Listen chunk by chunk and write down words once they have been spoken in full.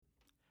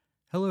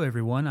Hello,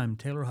 everyone. I'm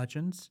Taylor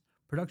Hutchins,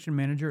 production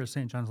manager at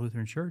St. John's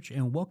Lutheran Church,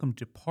 and welcome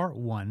to part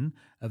one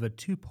of a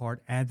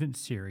two-part Advent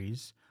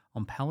series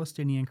on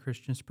Palestinian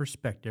Christians'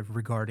 perspective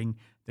regarding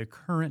the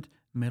current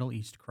Middle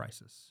East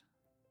crisis.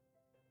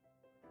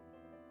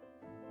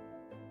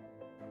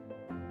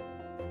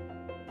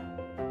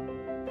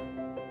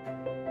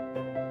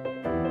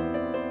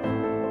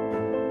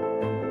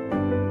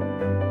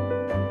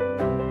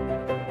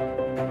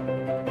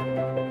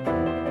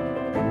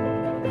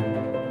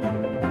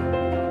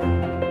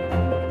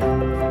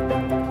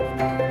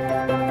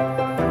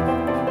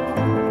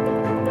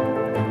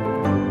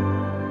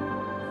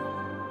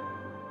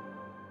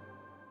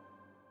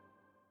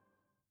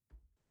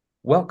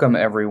 Welcome,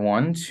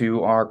 everyone,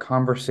 to our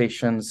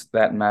Conversations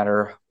That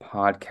Matter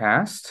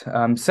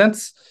podcast.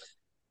 Since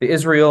the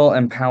Israel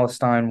and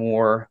Palestine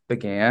war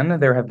began,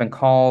 there have been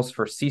calls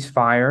for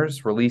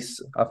ceasefires, release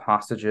of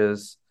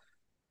hostages,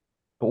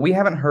 but we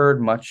haven't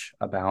heard much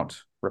about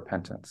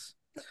repentance.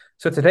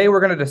 So today we're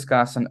going to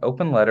discuss an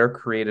open letter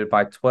created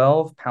by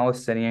 12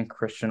 Palestinian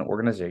Christian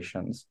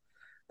organizations.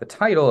 The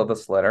title of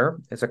this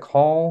letter is A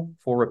Call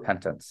for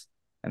Repentance,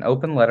 an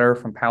open letter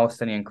from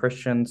Palestinian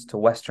Christians to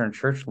Western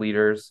church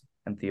leaders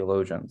and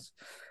theologians.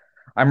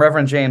 I'm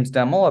Reverend James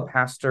Demmel, a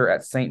pastor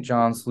at St.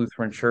 John's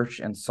Lutheran Church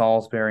in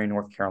Salisbury,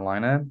 North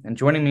Carolina. And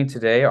joining me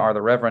today are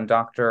the Reverend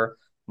Dr.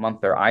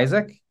 Munther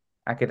Isaac,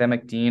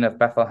 Academic Dean of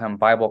Bethlehem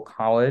Bible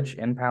College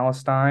in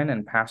Palestine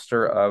and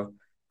pastor of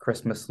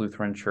Christmas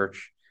Lutheran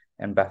Church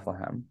in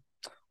Bethlehem.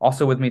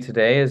 Also with me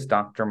today is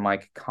Dr.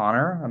 Mike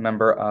Connor, a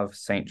member of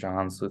St.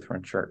 John's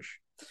Lutheran Church.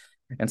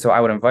 And so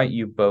I would invite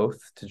you both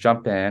to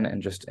jump in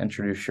and just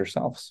introduce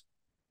yourselves.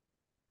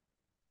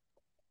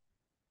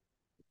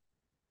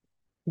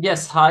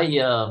 Yes, hi,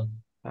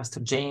 Pastor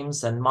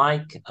James and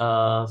Mike.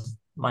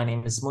 My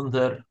name is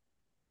Munther.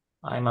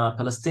 I'm a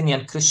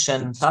Palestinian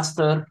Christian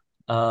pastor.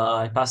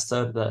 I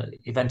pastor the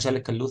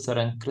Evangelical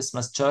Lutheran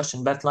Christmas Church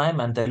in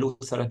Bethlehem and the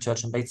Lutheran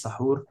Church in Beit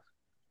Sahur.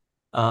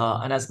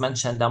 And as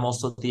mentioned, I'm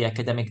also the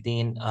academic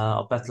dean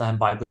of Bethlehem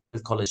Bible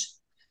College.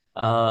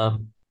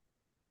 Among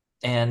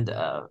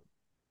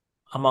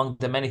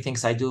the many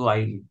things I do,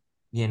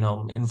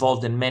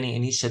 involved in many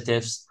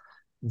initiatives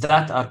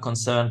that are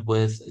concerned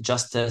with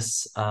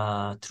justice,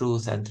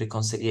 truth, and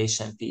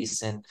reconciliation,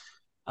 peace in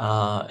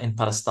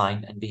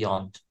Palestine and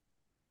beyond.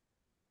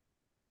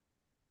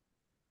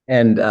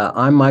 And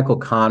I'm Michael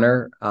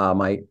Connor.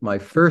 My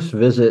first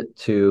visit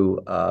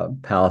to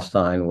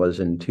Palestine was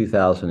in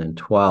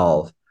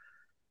 2012,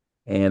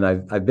 and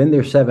I've been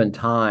there 7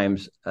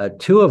 times.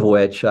 2 of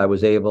which I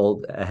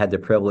had the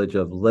privilege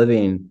of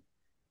living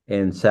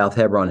in South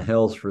Hebron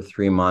Hills for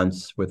 3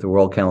 months with the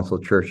World Council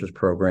of Churches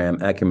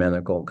program,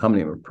 ecumenical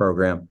accompaniment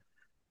program,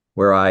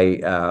 where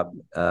I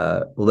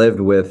lived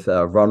with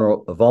a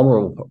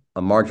vulnerable,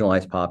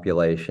 marginalized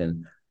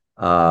population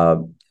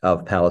of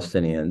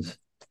Palestinians,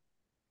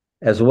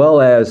 as well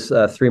as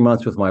 3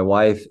 months with my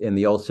wife in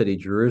the Old City,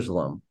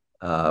 Jerusalem.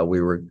 We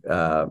were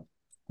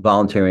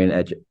volunteering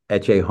at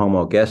Eche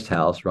Homo Guest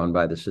House run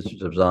by the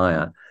Sisters of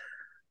Zion.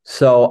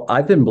 So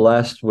I've been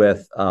blessed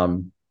with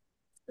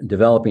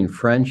developing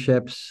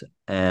friendships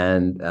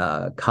and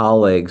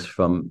colleagues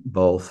from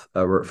both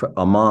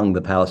among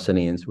the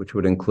Palestinians, which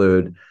would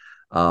include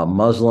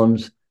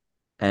Muslims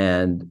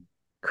and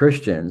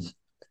Christians,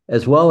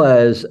 as well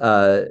as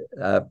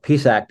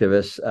peace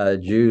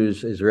activists,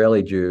 Jews,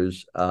 Israeli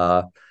Jews,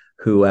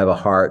 who have a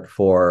heart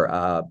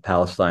for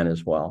Palestine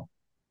as well.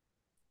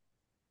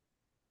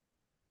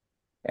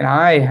 And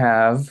I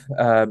have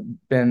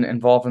been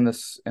involved in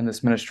this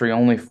ministry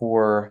only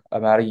for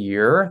about a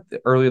year.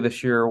 Earlier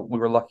this year, we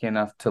were lucky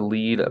enough to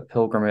lead a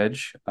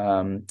pilgrimage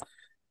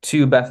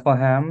to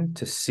Bethlehem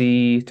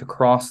to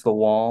cross the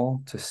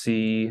wall, to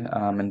see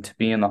and to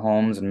be in the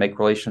homes and make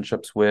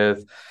relationships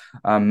with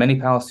many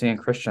Palestinian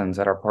Christians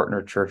at our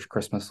partner church,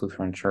 Christmas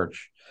Lutheran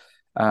Church.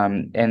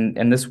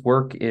 And this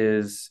work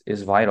is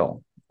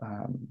vital.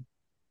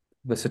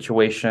 The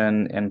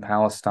situation in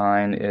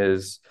Palestine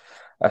is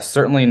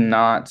certainly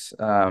not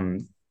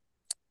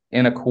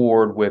in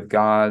accord with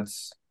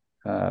God's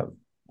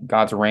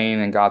reign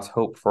and God's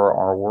hope for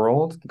our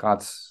world,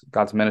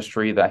 God's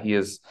ministry that He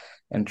has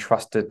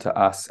entrusted to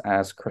us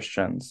as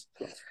Christians.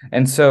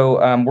 And so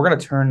we're going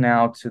to turn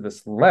now to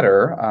this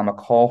letter, a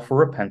call for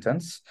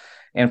repentance.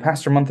 And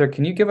Pastor Munther,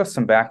 can you give us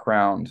some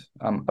background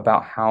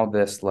about how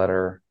this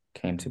letter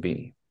came to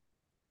be?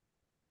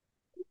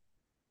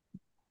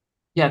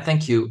 Yeah,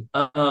 thank you.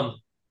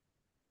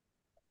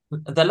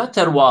 The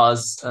letter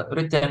was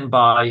written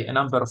by a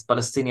number of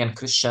Palestinian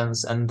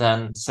Christians and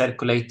then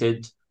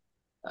circulated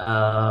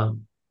to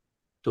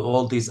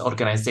all these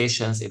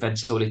organizations,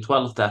 eventually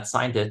 12 that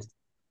signed it,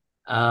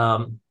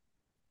 a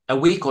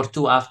week or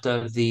 2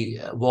 after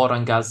the war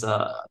on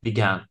Gaza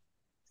began.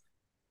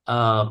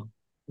 The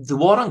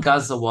war on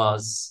Gaza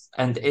was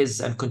and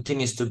is and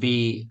continues to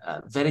be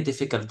very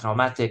difficult,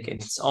 traumatic in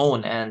its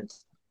own, and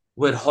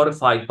we're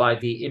horrified by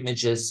the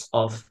images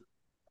of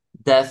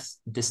death,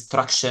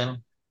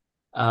 destruction,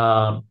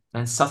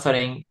 and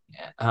suffering.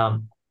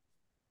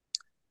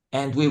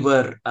 And we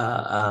were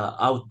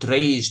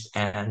outraged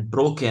and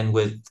broken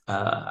with,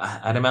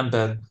 I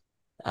remember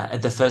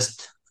at the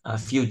first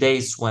few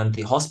days when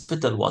the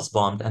hospital was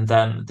bombed, and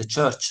then the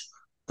church,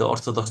 the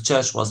Orthodox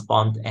Church was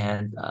bombed,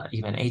 and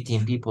even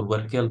 18 people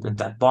were killed in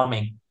that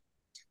bombing.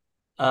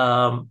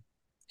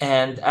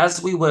 And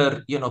as we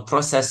were,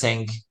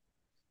 processing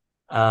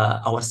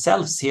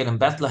ourselves here in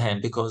Bethlehem,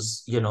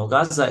 because,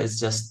 Gaza is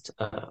just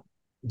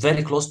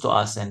very close to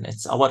us, and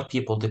it's our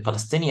people, the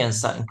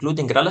Palestinians,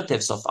 including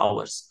relatives of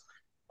ours,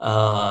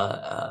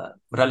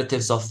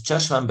 relatives of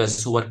church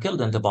members who were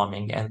killed in the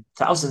bombing, and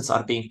thousands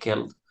are being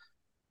killed.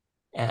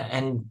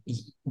 And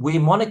we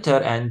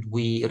monitor and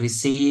we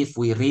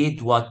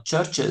read what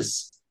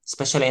churches,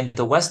 especially in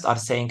the West, are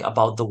saying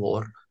about the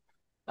war.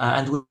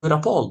 And we're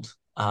appalled.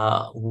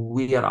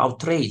 We are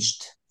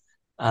outraged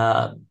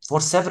for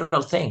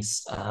several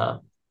things.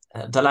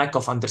 The lack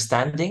of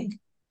understanding,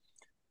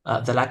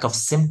 the lack of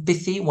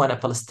sympathy when a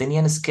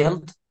Palestinian is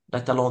killed,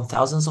 let alone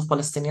thousands of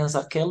Palestinians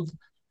are killed,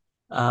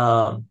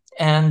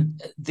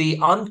 and the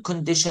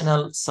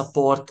unconditional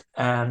support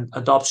and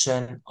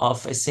adoption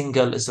of a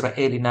single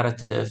Israeli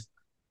narrative,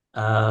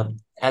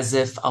 as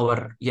if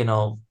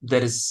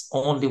there is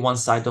only one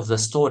side of the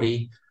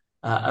story,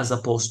 as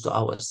opposed to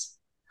ours.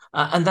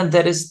 And then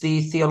there is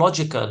the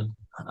theological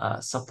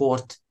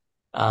support.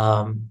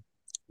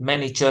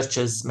 Many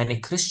churches, many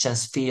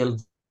Christians feel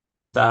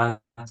that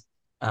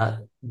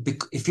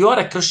if you are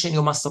a Christian,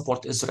 you must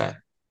support Israel.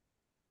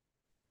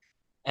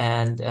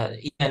 And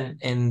even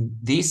in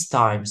these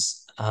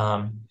times,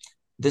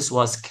 this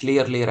was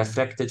clearly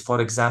reflected, for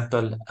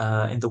example,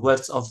 in the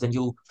words of the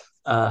new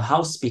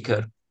House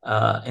Speaker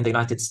in the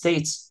United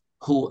States,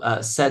 who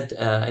said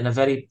in a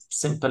very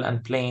simple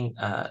and plain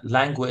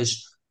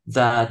language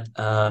that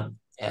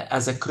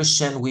as a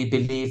Christian, we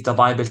believe the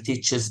Bible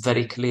teaches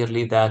very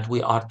clearly that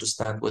we are to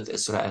stand with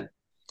Israel.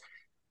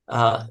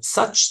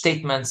 Such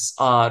statements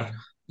are,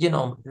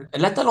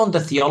 let alone the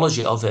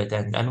theology of it,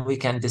 and we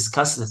can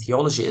discuss the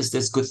theology, is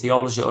this good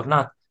theology or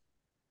not?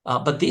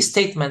 But these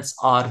statements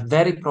are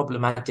very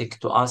problematic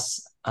to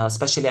us,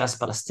 especially as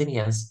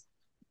Palestinians,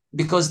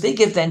 because they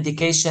give the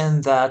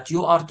indication that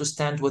you are to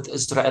stand with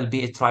Israel,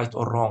 be it right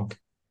or wrong.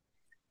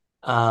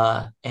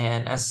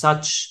 And as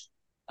such,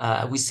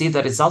 we see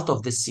the result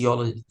of this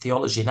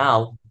theology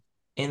now,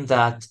 in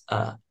that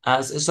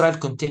as Israel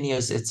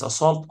continues its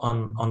assault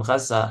on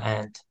Gaza,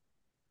 and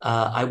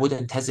I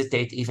wouldn't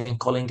hesitate even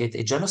calling it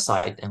a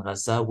genocide in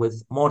Gaza,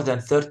 with more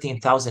than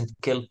 13,000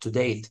 killed to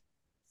date,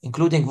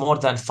 including more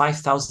than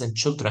 5,000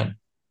 children.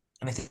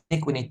 And I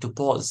think we need to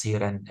pause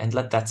here and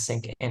let that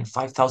sink in.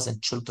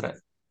 5,000 children.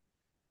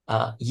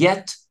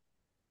 Yet,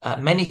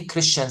 many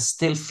Christians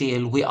still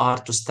feel we are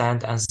to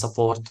stand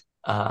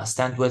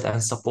with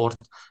and support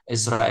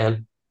Israel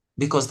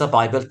because the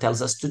Bible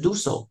tells us to do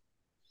so.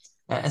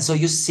 And so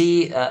you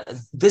see,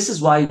 this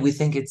is why we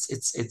think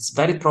it's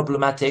very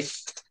problematic.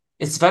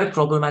 It's very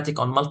problematic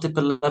on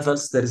multiple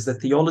levels. There is the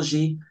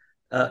theology,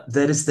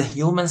 there is the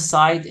human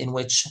side, in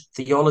which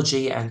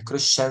theology and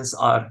Christians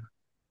are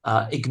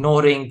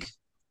ignoring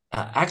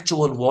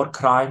actual war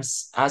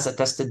crimes as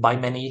attested by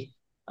many.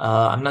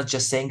 I'm not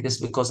just saying this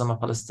because I'm a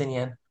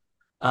Palestinian,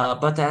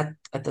 but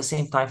at the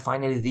same time,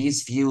 finally,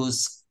 these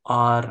views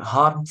are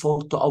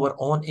harmful to our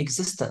own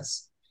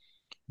existence.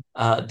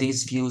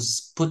 These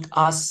views put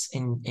us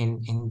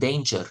in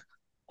danger.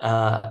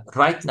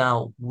 Right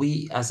now,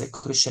 we as a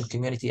Christian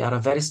community are a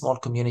very small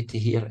community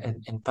here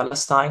in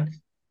Palestine.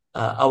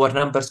 Our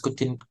numbers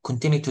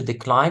continue to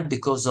decline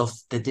because of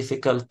the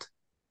difficult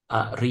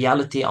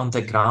reality on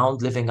the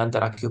ground. Living under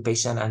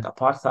occupation and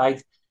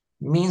apartheid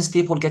means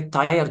people get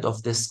tired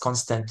of this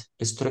constant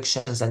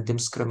restrictions and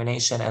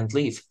discrimination and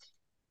leave.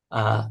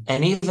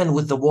 And even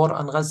with the war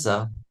on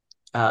Gaza,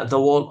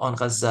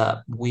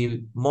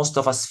 most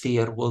of us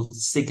fear will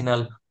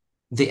signal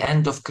the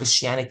end of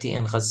Christianity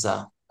in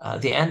Gaza,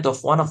 the end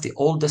of one of the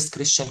oldest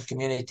Christian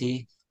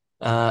community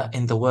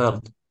in the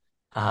world.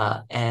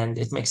 And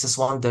it makes us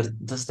wonder,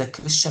 does the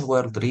Christian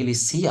world really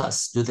see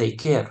us? Do they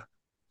care?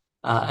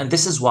 And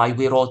this is why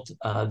we wrote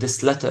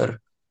this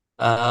letter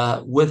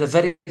with a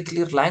very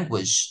clear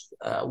language.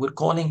 We're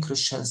calling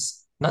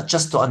Christians not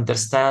just to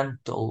understand,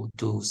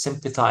 to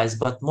sympathize,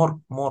 but more,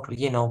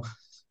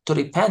 to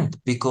repent,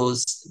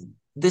 because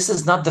this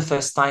is not the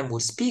first time we're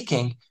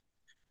speaking.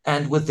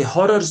 And with the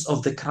horrors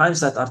of the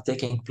crimes that are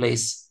taking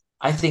place,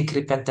 I think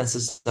repentance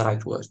is the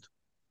right word.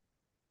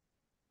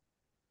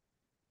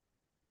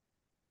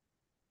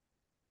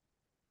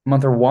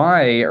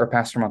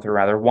 Pastor Munther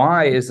rather,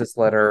 why is this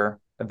letter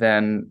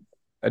then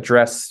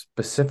addressed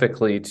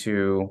specifically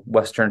to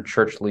Western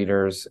church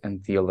leaders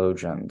and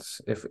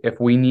theologians? If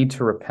we need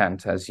to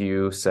repent, as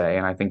you say,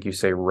 and I think you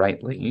say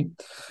rightly,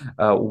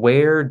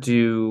 where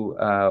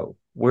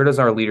does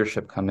our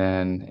leadership come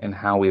in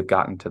how we've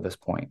gotten to this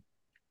point?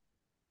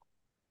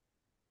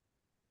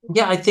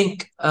 Yeah, I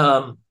think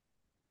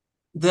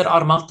there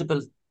are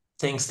multiple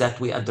things that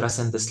we address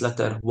in this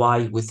letter,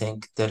 why we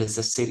think there is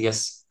a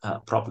serious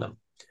problem.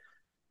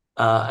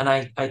 And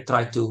I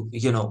try to,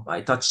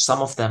 I touch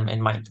some of them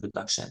in my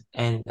introduction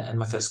and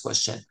my first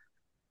question.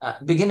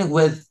 Beginning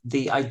with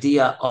the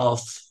idea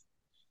of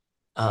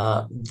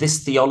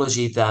this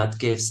theology that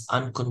gives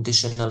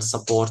unconditional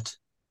support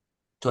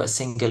to a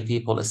single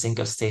people, a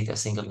single state, a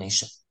single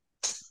nation.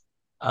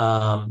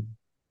 And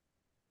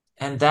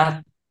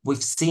that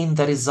we've seen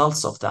the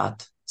results of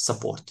that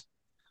support.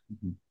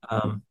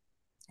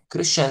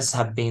 Christians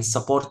have been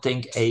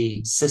supporting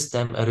a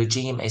system, a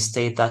regime, a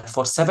state that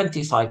for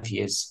 75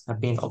 years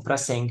have been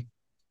oppressing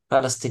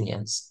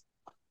Palestinians.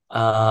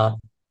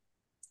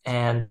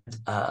 And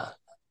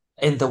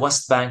in the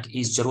West Bank,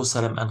 East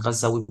Jerusalem, and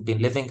Gaza, we've been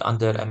living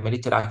under a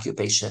military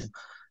occupation.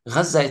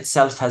 Gaza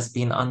itself has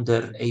been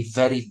under a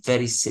very,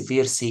 very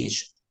severe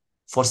siege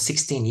for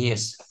 16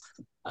 years.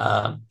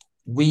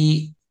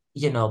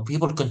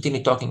 People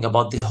continue talking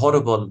about the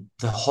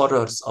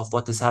horrors of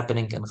what is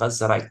happening in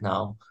Gaza right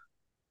now.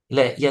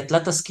 Yet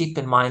let us keep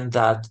in mind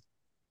that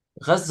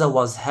Gaza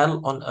was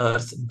hell on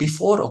earth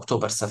before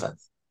October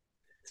 7th.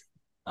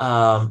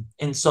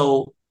 And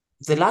so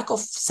the lack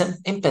of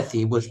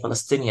empathy with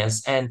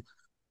Palestinians, and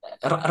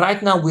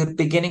right now we're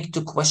beginning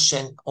to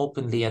question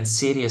openly and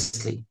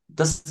seriously,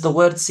 does the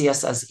world see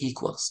us as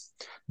equals?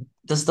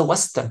 Does the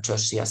Western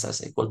church see us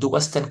as equal? Do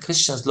Western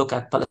Christians look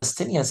at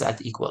Palestinians as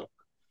equal?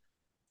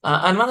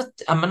 I'm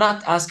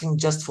not asking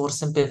just for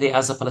sympathy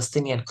as a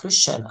Palestinian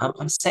Christian.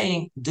 I'm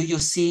saying, do you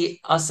see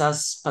us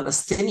as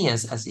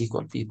Palestinians as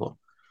equal people?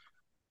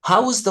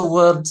 How is the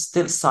world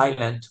still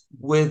silent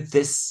with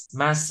this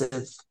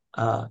massive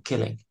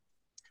killing?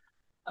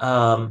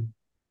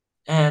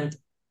 And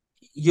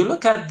you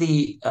look at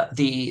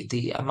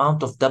the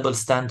amount of double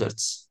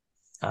standards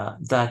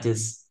that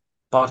is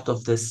part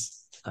of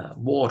this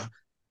war.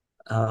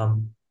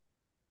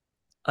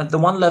 At the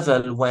one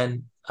level,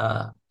 when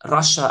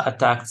Russia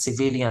attacked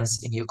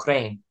civilians in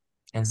Ukraine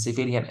and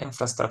civilian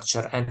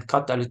infrastructure and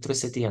cut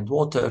electricity and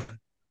water,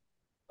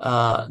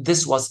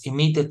 this was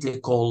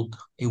immediately called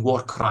a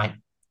war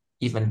crime,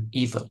 even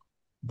evil,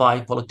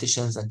 by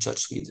politicians and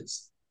church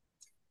leaders.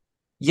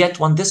 Yet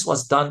when this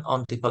was done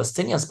on the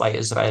Palestinians by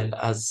Israel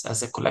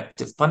as a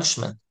collective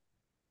punishment,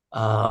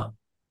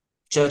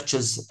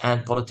 churches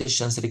and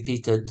politicians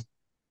repeated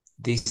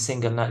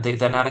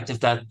the narrative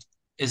that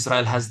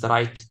Israel has the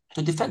right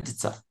to defend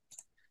itself.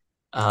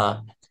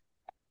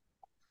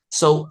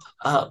 So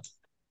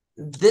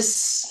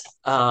this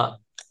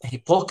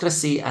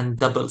hypocrisy and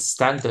double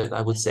standard,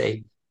 I would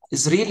say,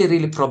 is really,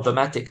 really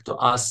problematic to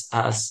us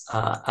as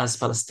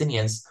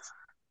Palestinians.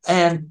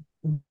 And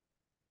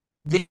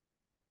the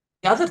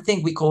other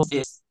thing we call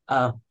is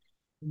the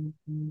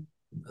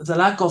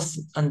lack of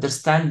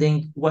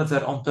understanding,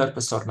 whether on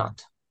purpose or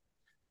not.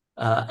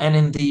 And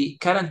in the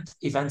current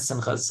events in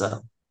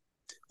Gaza,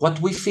 what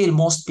we feel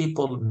most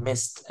people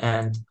missed,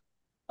 and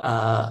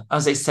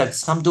as I said,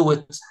 some do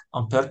it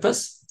on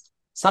purpose,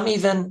 some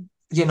even,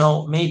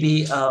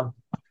 maybe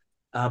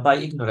by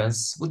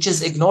ignorance, which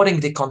is ignoring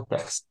the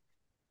context.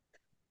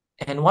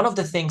 And one of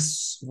the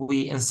things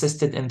we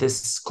insisted in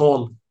this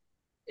call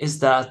is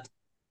that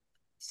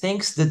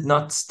things did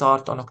not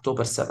start on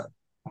October 7th.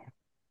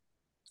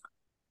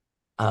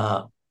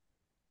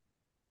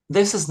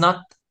 This is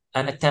not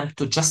an attempt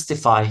to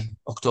justify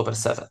October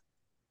 7th.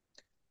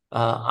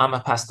 I'm a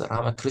pastor,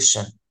 I'm a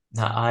Christian.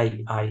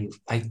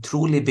 I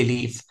truly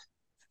believe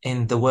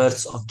in the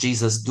words of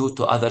Jesus, do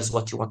to others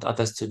what you want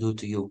others to do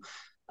to you.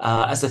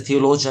 As a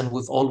theologian,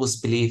 we've always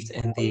believed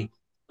in the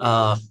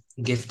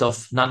gift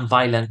of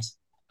nonviolent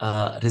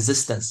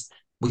resistance.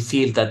 We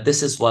feel that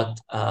this is what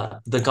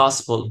the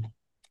gospel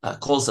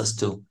calls us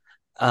to.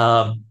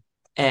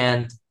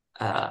 And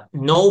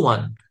no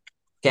one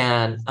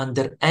can,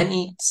 under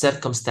any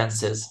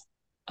circumstances,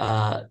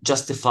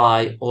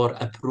 justify or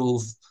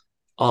approve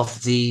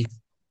of the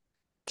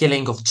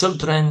killing of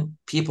children,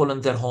 people in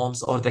their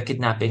homes, or the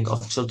kidnapping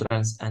of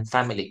children and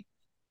family.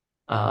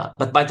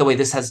 But by the way,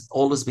 this has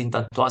always been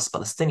done to us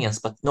Palestinians,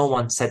 but no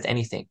one said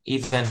anything.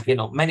 Even,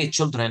 many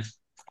children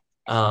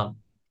have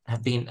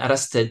been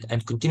arrested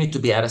and continue to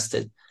be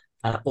arrested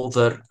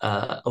over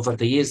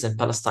the years in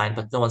Palestine,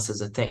 but no one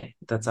says a thing.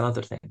 That's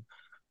another thing.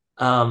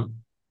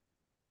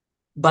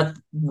 But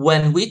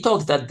when we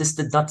talk that this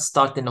did not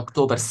start in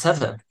October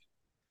 7th,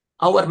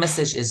 our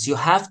message is you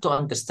have to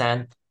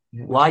understand,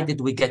 why did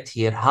we get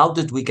here? How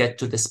did we get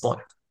to this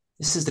point?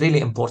 This is really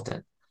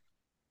important.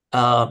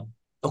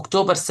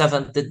 October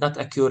 7th did not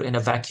occur in a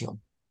vacuum.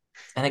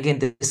 And again,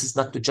 this is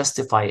not to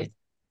justify it.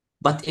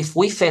 But if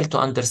we fail to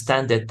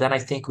understand it, then I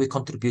think we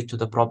contribute to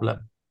the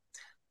problem.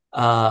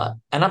 And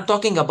I'm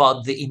talking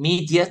about the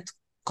immediate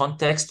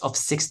context of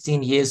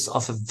 16 years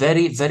of a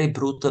very, very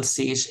brutal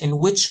siege in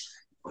which,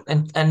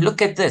 and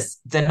look at this,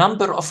 the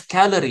number of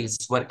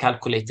calories were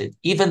calculated.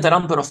 Even the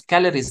number of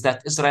calories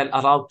that Israel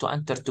allowed to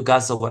enter to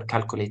Gaza were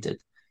calculated.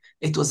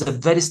 It was a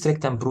very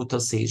strict and brutal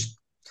siege.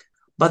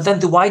 But then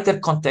the wider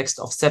context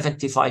of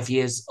 75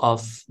 years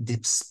of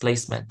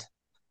displacement.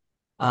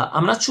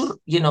 I'm not sure,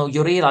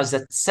 you realize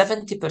that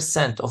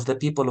 70% of the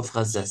people of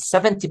Gaza,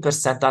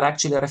 70% are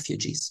actually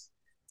refugees.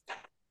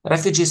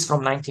 refugees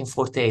from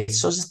 1948.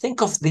 So just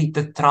think of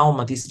the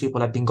trauma these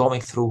people have been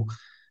going through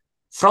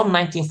from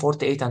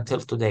 1948 until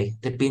today.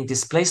 They've been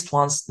displaced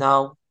once,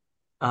 now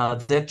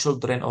their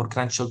children or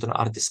grandchildren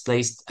are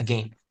displaced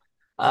again.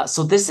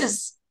 So this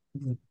is,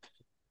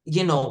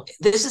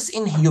 this is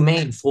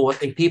inhumane for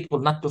a people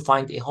not to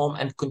find a home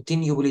and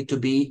continually to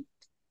be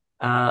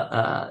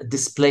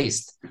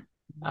displaced.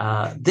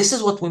 This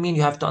is what we mean.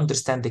 You have to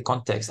understand the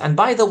context. And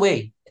by the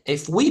way,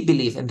 if we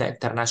believe in the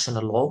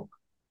international law,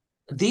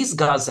 these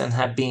Gazans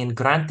have been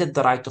granted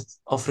the right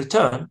of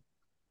return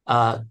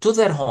to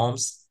their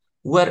homes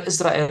where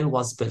Israel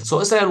was built. So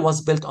Israel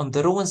was built on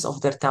the ruins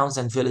of their towns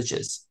and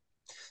villages.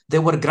 They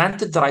were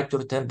granted the right to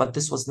return, but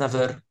this was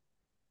never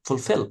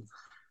fulfilled.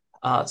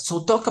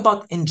 So talk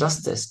about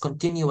injustice,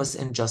 continuous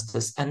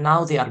injustice. And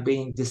now they are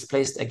being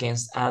displaced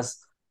against, as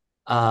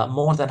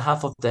more than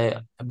half of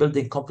the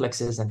building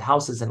complexes and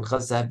houses in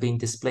Gaza have been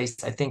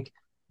displaced. I think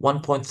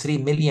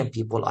 1.3 million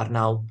people are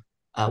now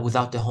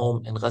without a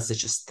home in Gaza.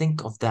 Just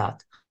think of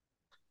that.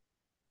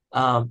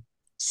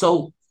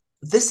 So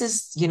this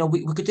is,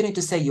 we continue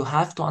to say you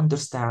have to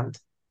understand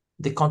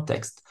the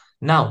context.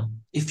 Now,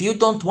 if you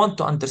don't want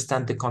to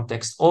understand the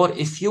context, or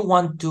if you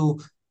want to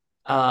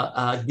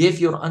give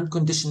your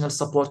unconditional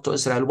support to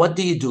Israel, what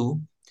do?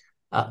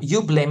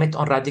 You blame it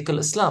on radical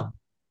Islam,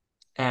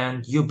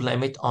 and you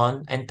blame it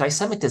on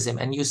anti-Semitism,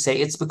 and you say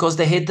it's because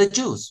they hate the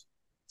Jews.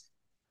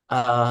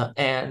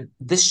 And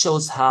this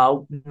shows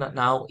how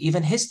now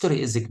even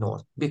history is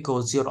ignored,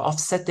 because you're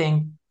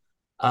offsetting,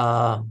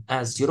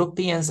 as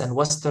Europeans and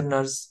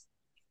Westerners,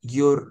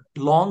 your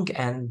long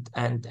and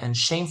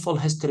shameful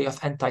history of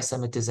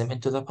anti-Semitism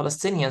into the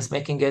Palestinians,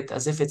 making it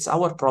as if it's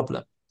our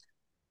problem.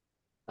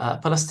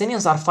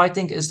 Palestinians are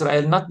fighting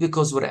Israel not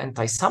because we're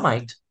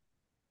anti-Semite.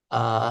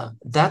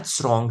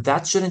 That's wrong.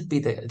 That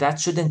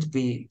shouldn't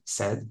be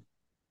said.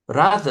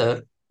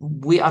 Rather,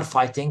 we are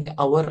fighting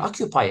our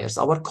occupiers,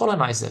 our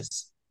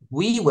colonizers.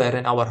 We were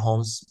in our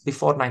homes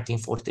before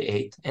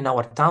 1948, in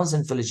our towns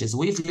and villages.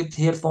 We've lived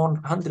here for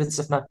hundreds,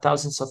 if not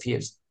thousands of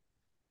years.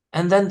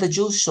 And then the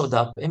Jews showed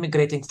up,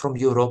 immigrating from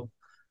Europe,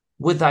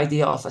 with the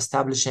idea of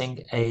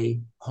establishing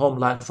a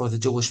homeland for the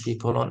Jewish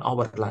people on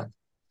our land.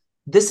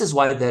 This is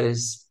why there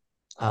is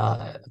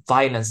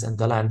violence in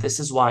the land. This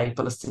is why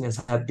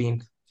Palestinians have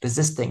been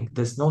resisting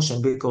this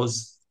notion,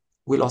 because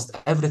we lost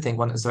everything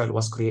when Israel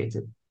was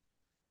created.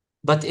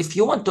 But if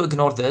you want to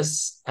ignore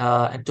this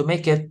and to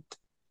make it,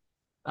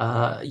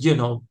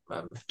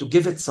 to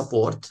give it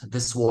support,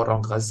 this war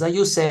on Gaza,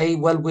 you say,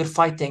 well, we're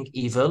fighting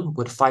evil,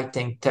 we're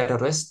fighting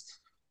terrorists,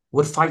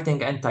 we're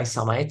fighting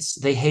anti-Semites,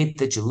 they hate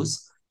the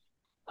Jews.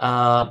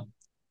 And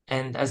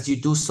as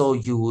you do so,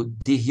 you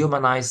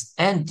dehumanize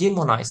and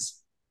demonize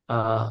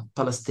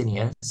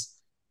Palestinians.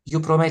 You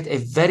promote a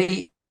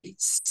very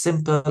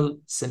simple,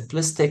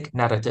 simplistic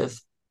narrative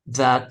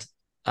that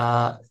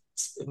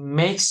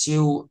makes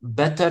you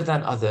better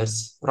than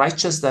others,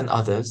 righteous than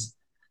others,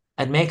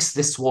 and makes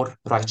this war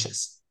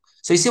righteous.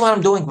 So you see what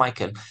I'm doing,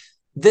 Michael?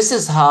 This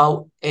is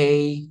how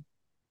a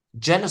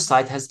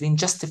genocide has been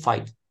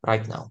justified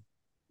right now.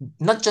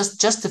 Not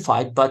just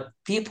justified, but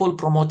people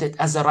promote it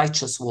as a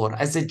righteous war,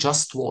 as a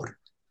just war.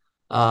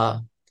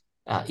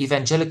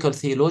 Evangelical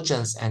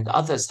theologians and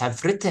others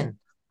have written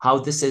how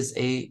this is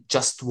a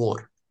just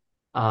war,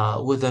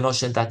 with the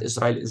notion that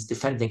Israel is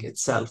defending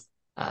itself.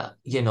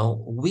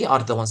 We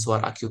are the ones who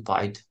are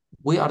occupied.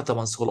 We are the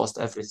ones who lost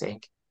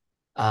everything.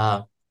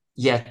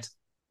 Yet,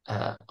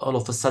 all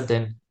of a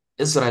sudden,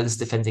 Israel is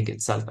defending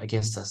itself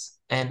against us.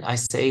 And I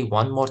say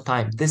one more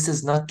time, this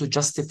is not to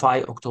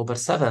justify October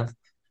 7th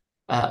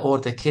or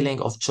the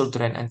killing of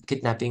children and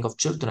kidnapping of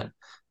children,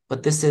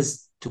 but this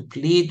is to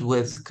plead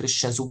with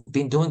Christians who've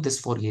been doing this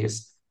for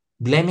years,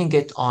 blaming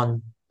it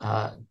on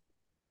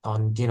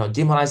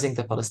demonizing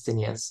the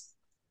Palestinians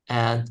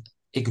and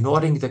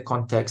ignoring the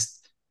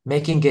context,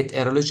 making it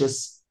a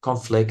religious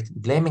conflict,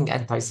 blaming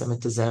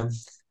anti-Semitism,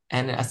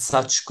 and as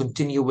such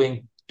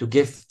continuing to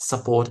give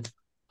support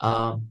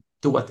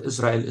to what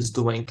Israel is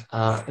doing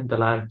in the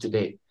land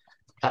today.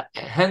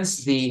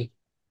 Hence the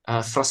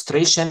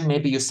frustration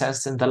maybe you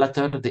sense in the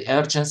letter, the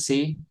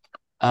urgency.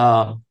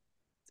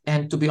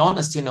 And to be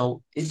honest,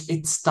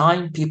 it's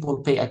time people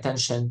pay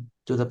attention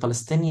to the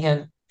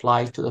Palestinian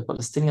plight, to the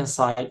Palestinian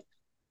side,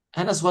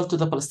 and as well to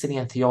the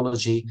Palestinian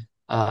theology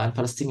and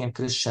Palestinian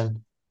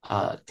Christian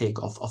take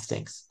of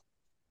things.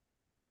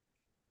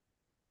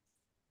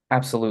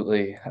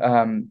 Absolutely.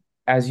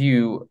 As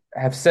you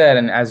have said,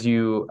 and as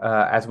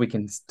we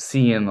can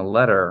see in the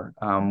letter,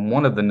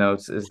 one of the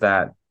notes is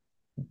that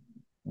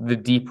the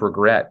deep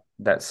regret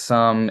that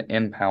some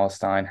in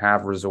Palestine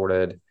have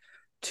resorted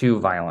to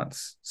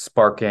violence,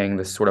 sparking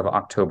this sort of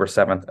October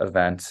 7th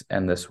event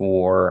and this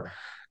war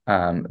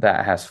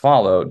that has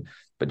followed.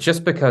 But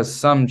just because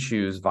some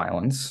choose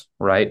violence,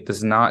 right,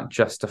 does not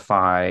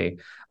justify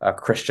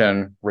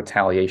Christian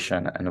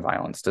retaliation and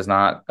violence, does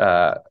not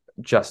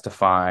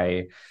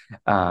justify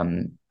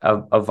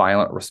a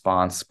violent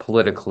response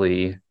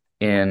politically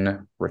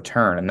in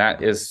return. And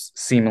that is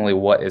seemingly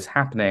what is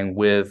happening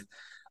with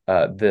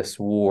this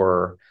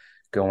war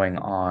going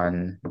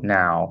on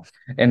now.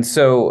 And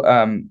so,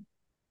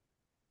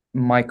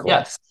 Michael.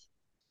 Yes,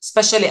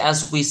 especially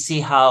as we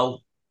see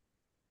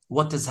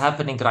what is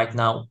happening right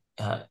now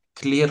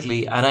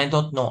clearly, and I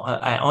don't know,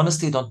 I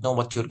honestly don't know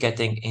what you're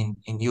getting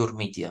in your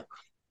media,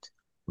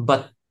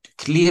 but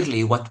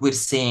clearly what we're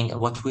seeing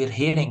and what we're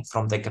hearing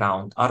from the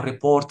ground are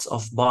reports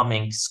of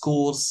bombing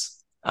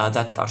schools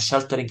that are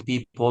sheltering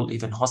people,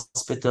 even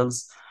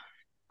hospitals.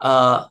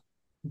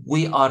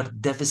 We are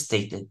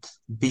devastated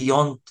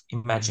beyond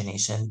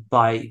imagination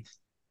by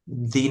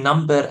the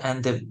number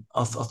and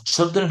of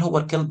children who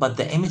were killed, but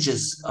the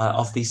images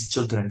of these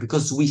children,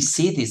 because we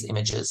see these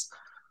images.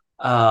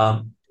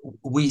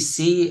 We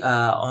see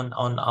on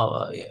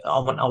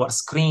our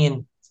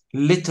screen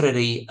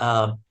literally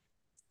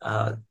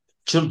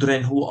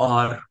children who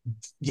are,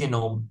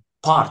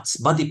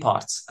 body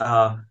parts,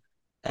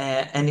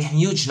 and in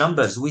huge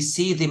numbers. We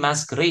see the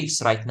mass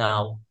graves right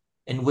now,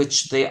 in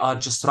which they are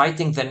just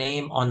writing the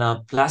name on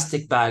a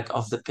plastic bag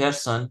of the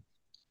person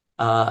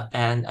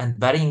and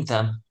burying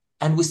them.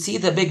 And we see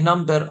the big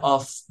number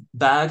of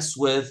bags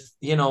with,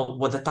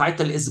 what the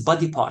title is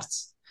body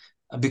parts,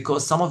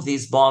 because some of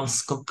these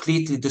bombs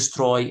completely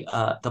destroy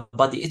the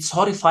body. It's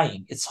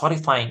horrifying. It's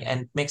horrifying,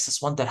 and makes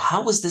us wonder,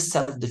 how is this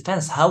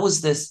self-defense? How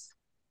is this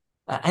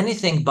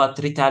anything but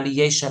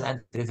retaliation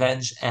and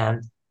revenge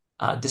and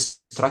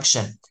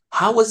destruction?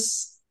 How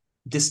is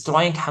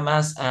destroying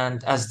Hamas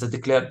and as the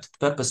declared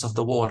purpose of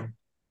the war,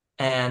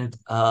 and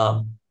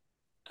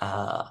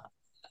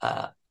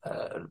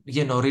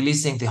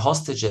releasing the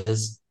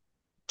hostages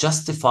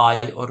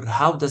justify, or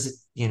how does it,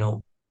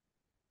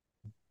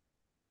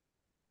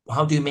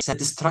 how do you make the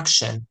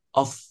destruction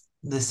of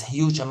this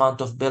huge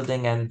amount of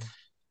building and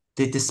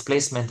the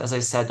displacement, as I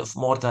said, of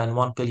more than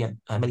 1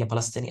 million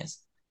Palestinians?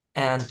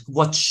 And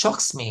what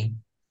shocks me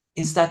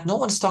is that no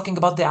one's talking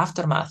about the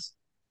aftermath,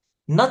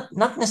 not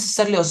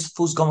necessarily as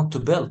who's going to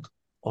build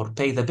or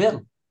pay the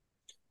bill,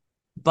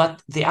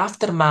 but the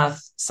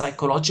aftermath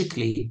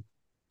psychologically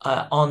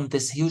on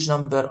this huge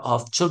number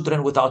of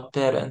children without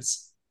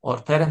parents, or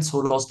parents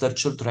who lost their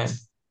children.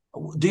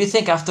 Do you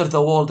think after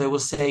the war they will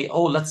say,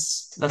 "Oh,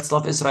 let's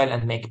love Israel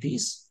and make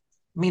peace"?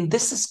 I mean,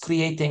 this is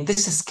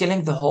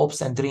killing the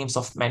hopes and dreams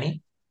of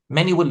many.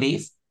 Many will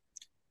leave.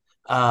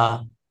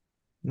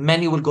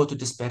 Many will go to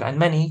despair, and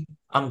many,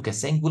 I'm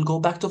guessing, will go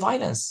back to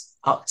violence,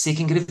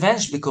 seeking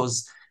revenge,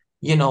 because,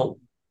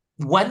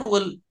 when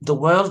will the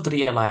world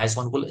realize,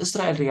 when will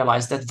Israel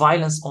realize that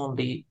violence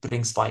only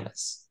brings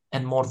violence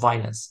and more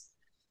violence?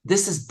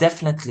 This is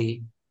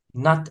definitely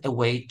not a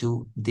way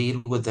to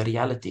deal with the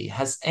reality.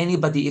 Has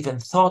anybody even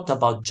thought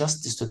about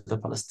justice to the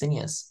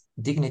Palestinians,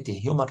 dignity,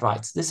 human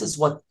rights? This is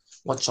what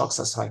shocks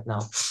us right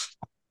now.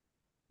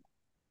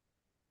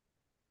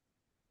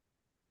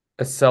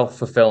 A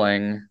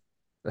self-fulfilling,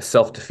 a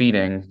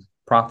self-defeating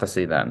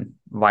prophecy, then.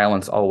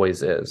 Violence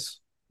always is.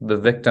 The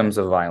victims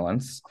of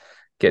violence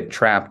get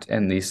trapped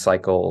in these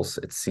cycles,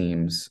 it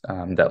seems,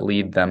 that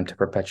lead them to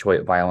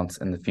perpetuate violence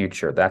in the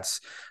future. That's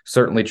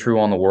certainly true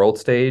on the world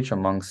stage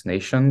amongst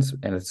nations,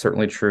 and it's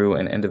certainly true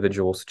in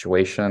individual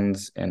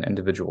situations in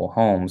individual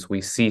homes.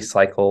 We see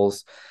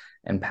cycles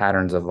and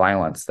patterns of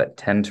violence that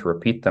tend to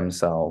repeat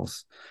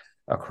themselves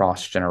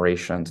across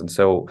generations. And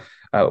so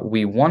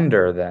we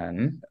wonder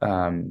then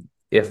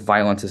if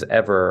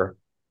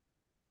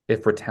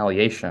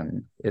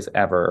retaliation is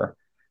ever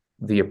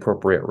the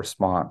appropriate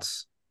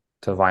response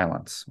to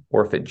violence,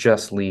 or if it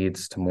just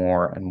leads to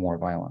more and more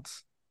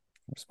violence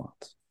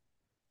response.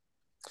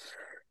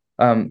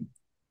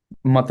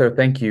 Munther,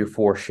 thank you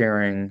for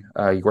sharing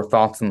your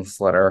thoughts in this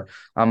letter.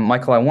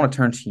 Michael, I want to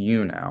turn to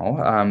you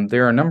now.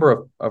 There are a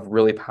number of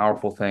really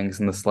powerful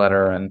things in this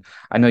letter, and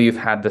I know you've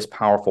had this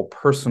powerful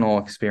personal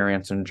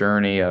experience and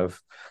journey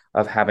of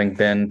having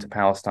been to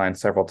Palestine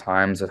several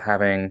times, of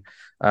having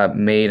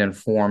made and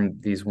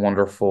formed these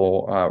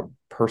wonderful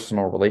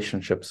personal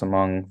relationships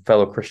among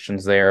fellow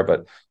Christians there,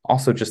 but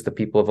also just the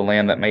people of the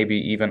land that maybe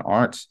even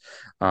aren't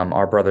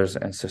our brothers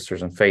and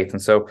sisters in faith.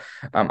 And so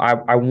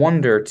I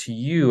wonder, to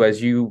you,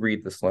 as you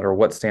read this letter,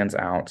 what stands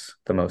out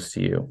the most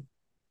to you?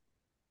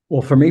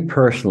 Well, for me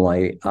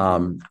personally,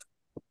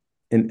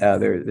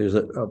 there's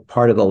a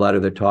part of the letter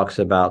that talks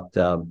about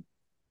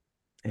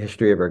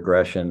history of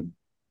aggression.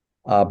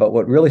 But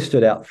what really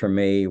stood out for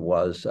me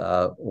was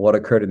what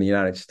occurred in the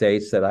United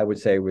States that I would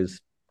say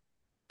was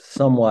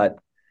somewhat,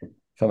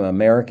 from an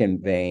American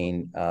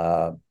vein,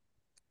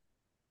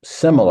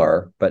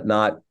 similar, but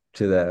not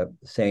to the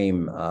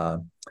same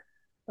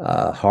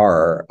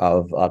horror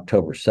of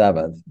October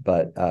 7th,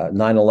 but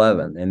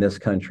 9/11 in this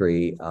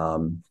country a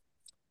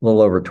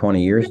little over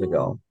 20 years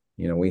ago.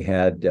 We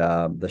had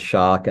the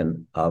shock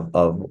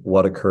of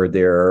what occurred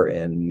there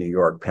in New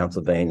York,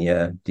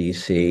 Pennsylvania,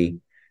 D.C.,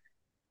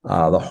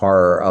 the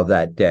horror of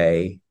that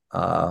day.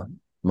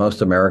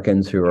 Most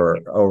Americans who are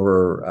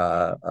over,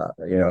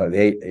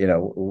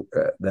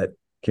 that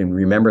can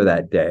remember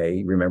that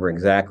day, remember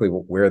exactly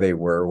where they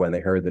were when they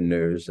heard the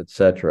news,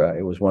 etc.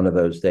 It was one of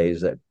those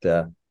days that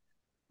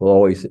will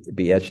always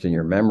be etched in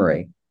your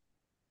memory.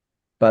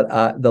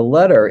 But the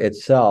letter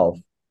itself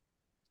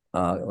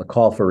a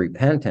call for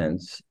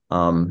repentance,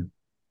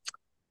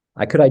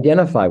 I could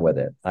identify with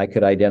it. I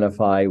could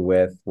identify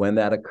with when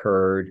that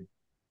occurred,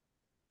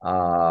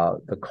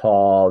 the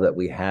call that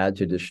we had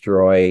to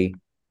destroy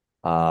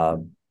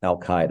Al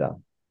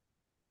Qaeda,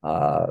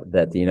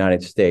 that the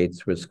United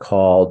States was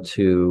called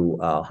to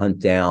hunt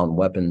down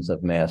weapons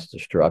of mass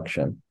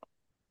destruction.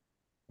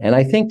 And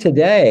I think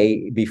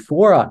today,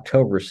 before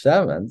October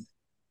 7th,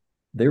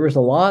 there was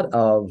a lot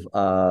of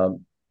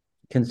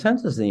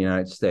consensus in the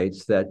United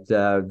States that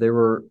there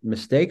were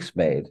mistakes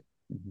made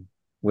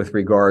with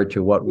regard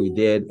to what we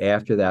did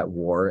after that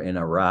war in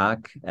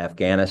Iraq,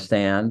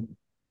 Afghanistan.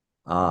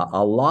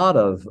 A lot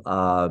of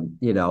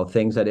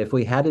things that if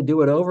we had to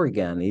do it over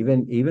again,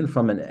 even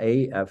from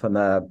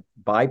a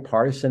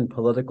bipartisan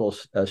political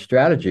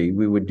strategy,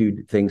 we would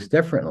do things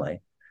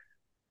differently.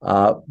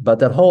 But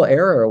that whole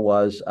era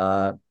was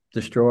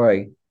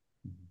destroy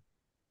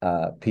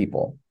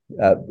people,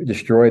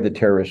 destroy the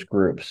terrorist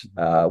groups.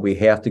 We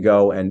have to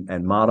go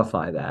and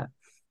modify that.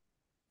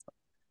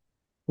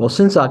 Well,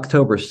 since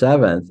October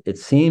 7th, it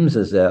seems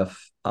as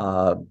if,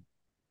 there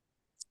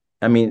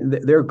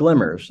are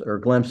glimmers or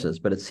glimpses,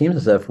 but it seems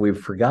as if we've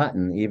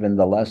forgotten even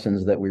the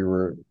lessons that we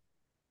were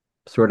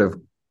sort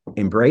of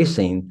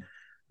embracing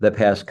the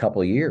past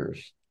couple of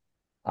years.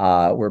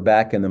 We're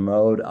back in the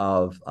mode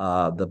of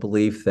the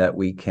belief that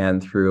we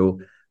can,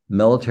 through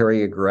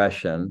military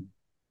aggression,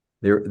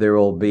 there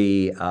will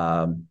be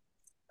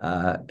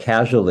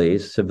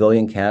casualties,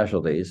 civilian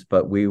casualties,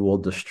 but we will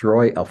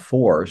destroy a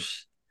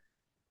force,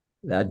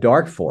 a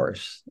dark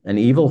force, an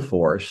evil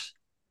force,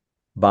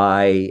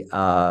 by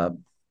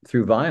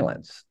through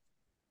violence.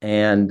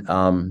 And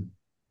I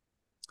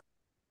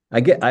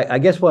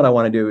guess what I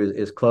want to do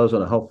is close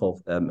on a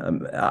hopeful.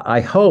 I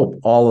hope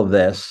all of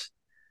this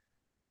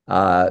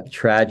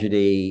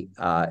tragedy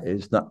will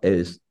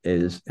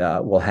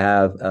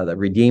have the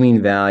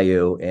redeeming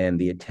value and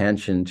the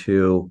attention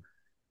to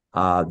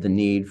the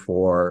need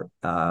for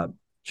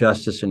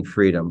justice and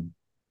freedom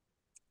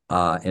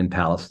in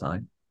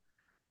Palestine.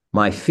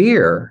 My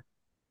fear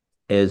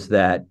is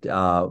that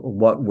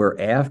what we're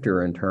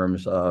after in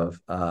terms of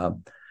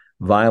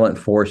violent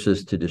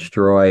forces to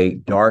destroy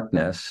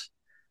darkness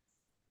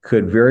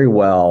could very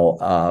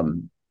well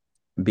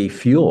be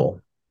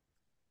fuel.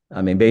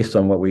 I mean, based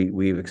on what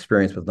we've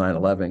experienced with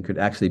 9/11, could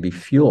actually be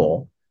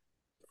fuel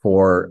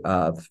for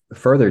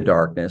further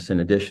darkness in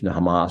addition to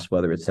Hamas,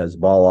 whether it's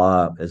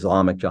Hezbollah,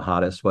 Islamic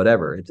jihadists,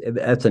 whatever.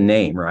 That's a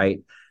name,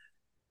 right?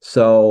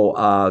 So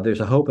there's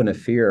a hope and a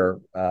fear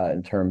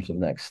in terms of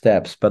next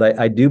steps. But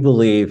I do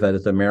believe that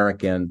as an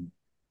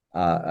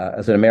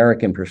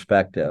American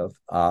perspective,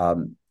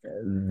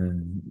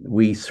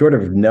 we sort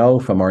of know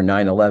from our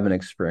 9/11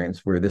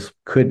 experience where this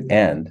could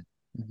end,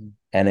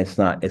 and it's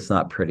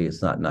not pretty,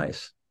 it's not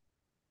nice.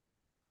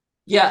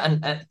 Yeah,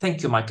 and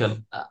thank you, Michael.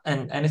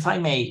 And if I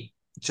may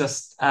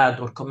just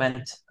add or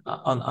comment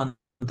on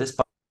this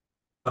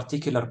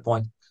particular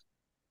point,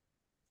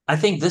 I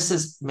think this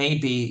is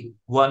maybe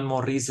one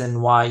more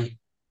reason why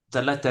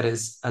the letter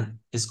is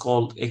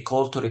called a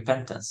call to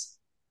repentance.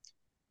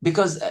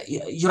 Because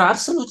you're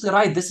absolutely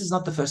right, this is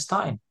not the first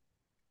time.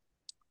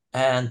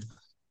 And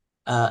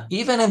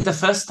even in the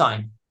first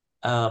time,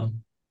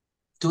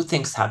 two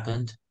things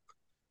happened.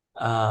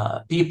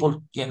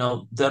 People,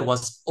 there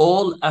was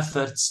all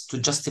efforts to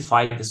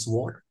justify this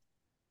war.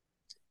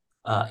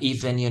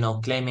 Even,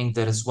 claiming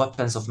there is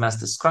weapons of mass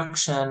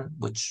destruction,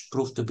 which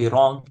proved to be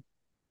wrong.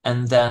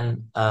 And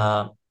then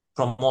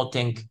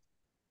promoting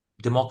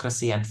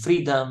democracy and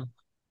freedom,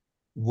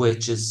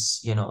 which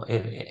is,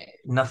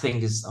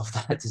 nothing is of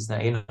that is,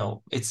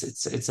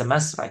 it's a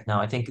mess right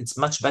now. I think it's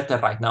much better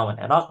right now in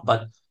Iraq,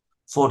 but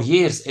for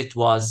years it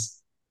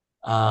was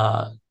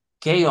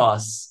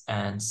chaos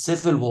and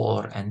civil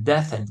war and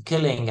death and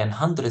killing, and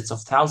hundreds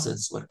of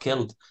thousands were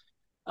killed.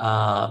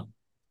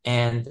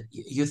 And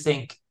you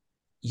think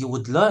you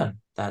would learn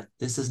that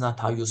this is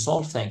not how you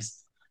solve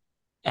things.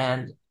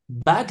 And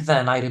back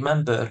then, I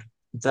remember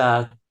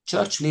that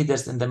church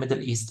leaders in the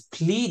Middle East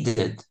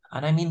pleaded,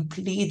 and I mean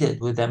pleaded,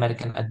 with the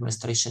American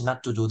administration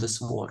not to do this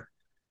war,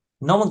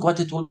 knowing what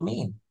it will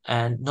mean,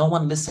 and no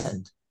one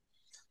listened.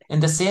 In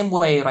the same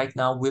way, right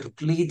now, we're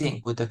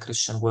pleading with the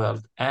Christian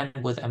world and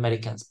with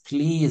Americans,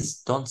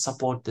 please don't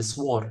support this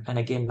war. And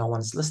again, no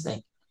one's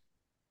listening.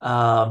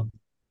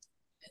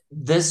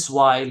 This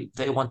while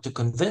they want to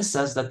convince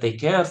us that they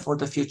care for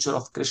the future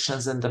of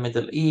Christians in the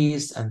Middle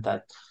East and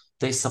that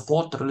they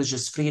support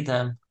religious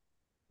freedom,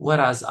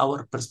 whereas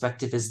our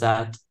perspective is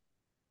that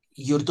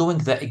you're doing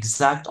the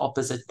exact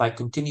opposite by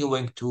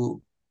continuing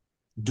to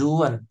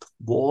do and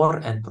war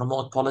and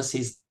promote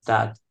policies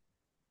that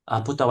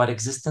put our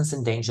existence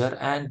in danger,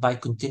 and by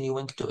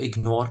continuing to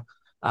ignore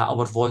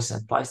our voice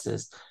and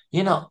places.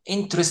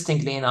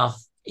 Interestingly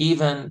enough,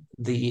 even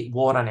the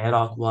war in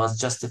Iraq was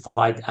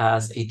justified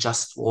as a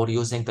just war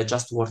using the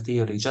just war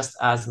theory, just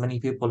as many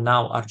people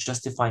now are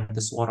justifying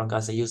this war on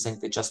Gaza using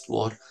the just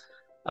war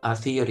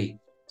theory.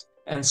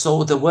 And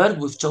so the word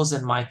we've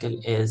chosen, Michael,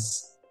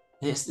 is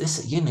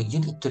this, you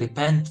need to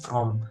repent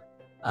from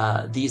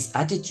these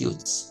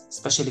attitudes,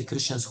 especially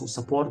Christians who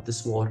support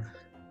this war.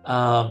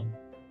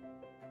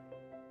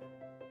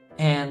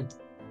 And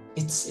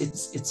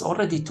it's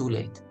already too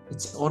late.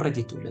 It's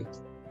already too late.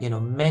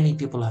 Many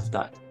people have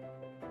died.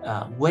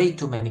 Way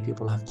too many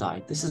people have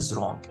died. This is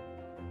wrong.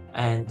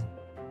 And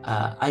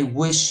I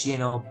wish,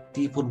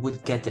 people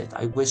would get it.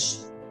 I wish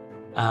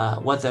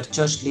whether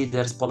church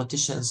leaders,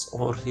 politicians,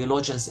 or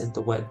theologians in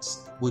the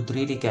West would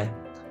really get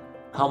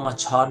how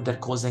much harm they're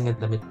causing in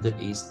the Middle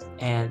East.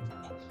 And,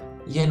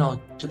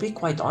 to be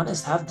quite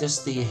honest, have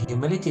just the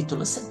humility to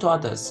listen to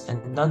others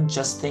and not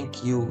just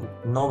think you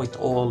know it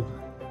all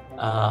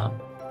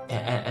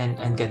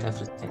and get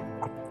everything.